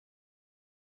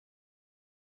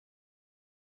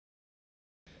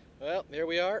Well, here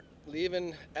we are,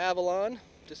 leaving Avalon.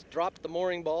 Just dropped the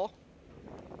mooring ball.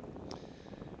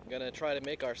 Gonna try to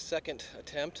make our second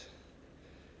attempt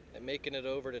at making it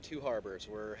over to Two Harbors.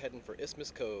 We're heading for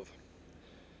Isthmus Cove.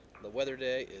 The weather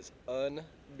today is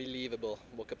unbelievable.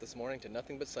 Woke up this morning to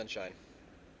nothing but sunshine.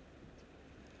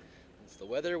 It's the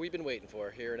weather we've been waiting for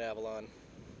here in Avalon.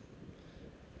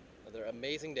 Another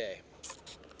amazing day.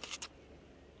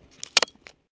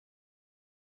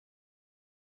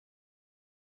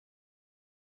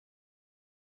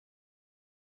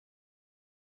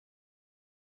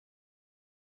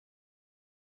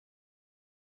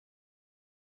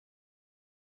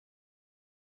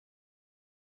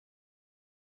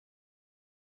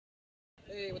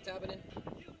 Hey, what's happening?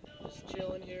 Just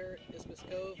chilling here, Isthmus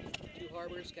Cove, Two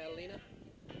Harbors, Catalina.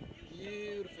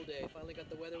 Beautiful day. Finally got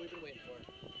the weather we've been waiting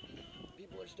for.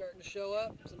 People are starting to show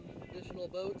up, some additional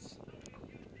boats.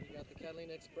 We got the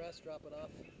Catalina Express dropping off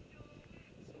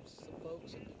some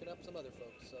folks and picking up some other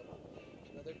folks. So,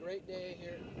 another great day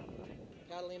here,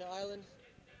 Catalina Island,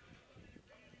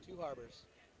 Two Harbors.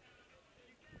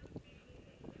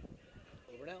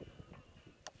 Over now.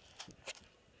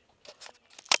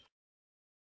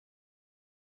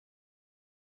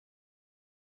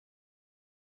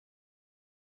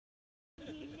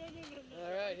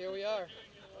 Alright, here we are.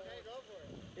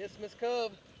 Isthmus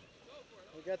Cove.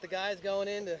 We got the guys going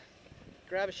in to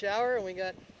grab a shower, and we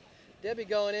got Debbie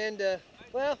going in to,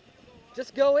 well,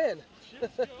 just go in.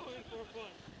 Just go in for fun.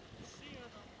 See ya.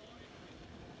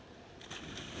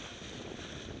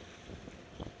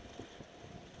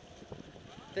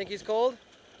 Think he's cold?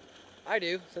 I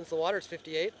do, since the water's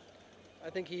 58. I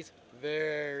think he's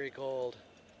very cold.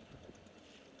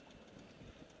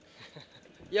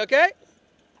 You okay?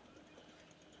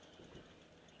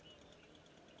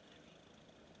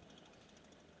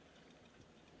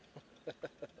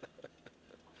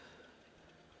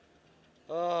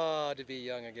 Oh, to be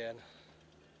young again.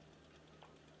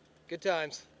 Good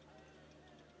times.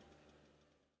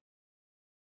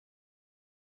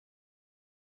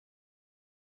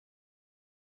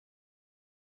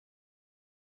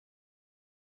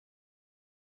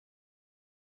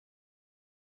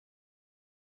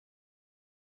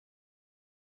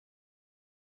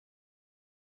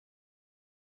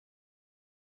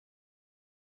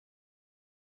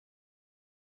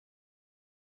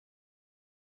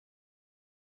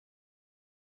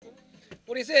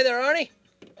 What do you say there, Arnie?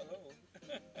 Hello.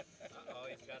 Oh,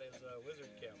 he's got his wizard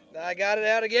camo. I got it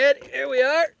out again. Here we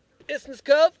are, Isthmus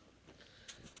Cove.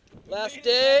 Last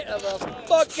day of a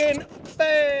fucking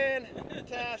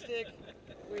fantastic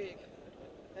week.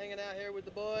 Hanging out here with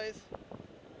the boys,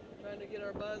 trying to get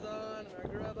our buzz on and our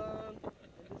grub on,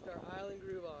 and just our island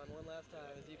groove on one last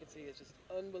time. As you can see, it's just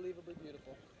unbelievably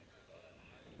beautiful.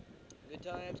 Good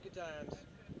times, good times.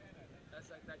 That's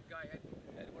like that guy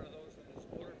had one of those on his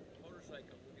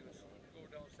motorcycle when he was going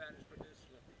down Sanders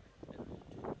Peninsula.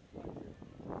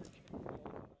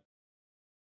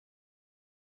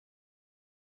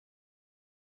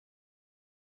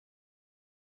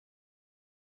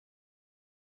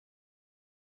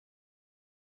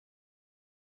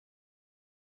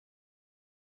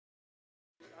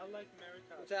 I like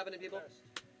America. What's happening, people?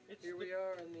 It's Here we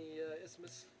are on the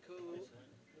Isthmus Cove,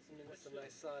 listening to some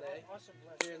nice Sade. awesome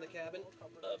place. Here in the cabin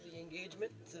of the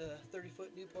Engagement. It's a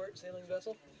 30-foot Newport sailing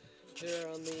vessel. Here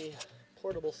on the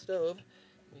portable stove,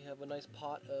 we have a nice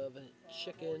pot of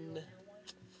chicken.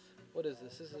 What is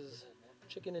this? This is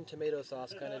chicken and tomato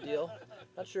sauce kind of deal.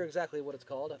 Not sure exactly what it's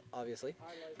called, obviously.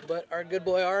 But our good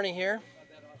boy Arnie here,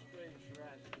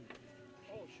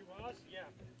 Oh, she was? Yeah.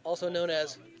 also known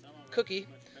as Cookie,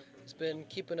 has been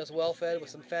keeping us well fed with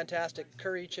some fantastic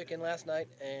curry chicken last night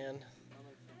and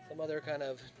some other kind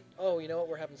of, oh, you know what,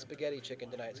 we're having spaghetti chicken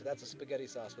tonight, so that's a spaghetti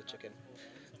sauce with chicken.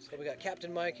 So we got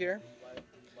Captain Mike here,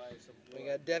 we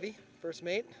got Debbie, first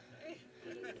mate,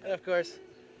 and of course,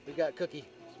 we got Cookie.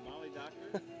 Somali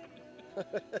doctor.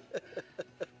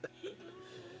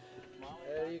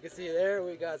 And you can see there,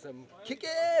 we got some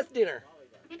kick-ass dinner.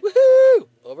 Woohoo!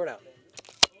 Over and out.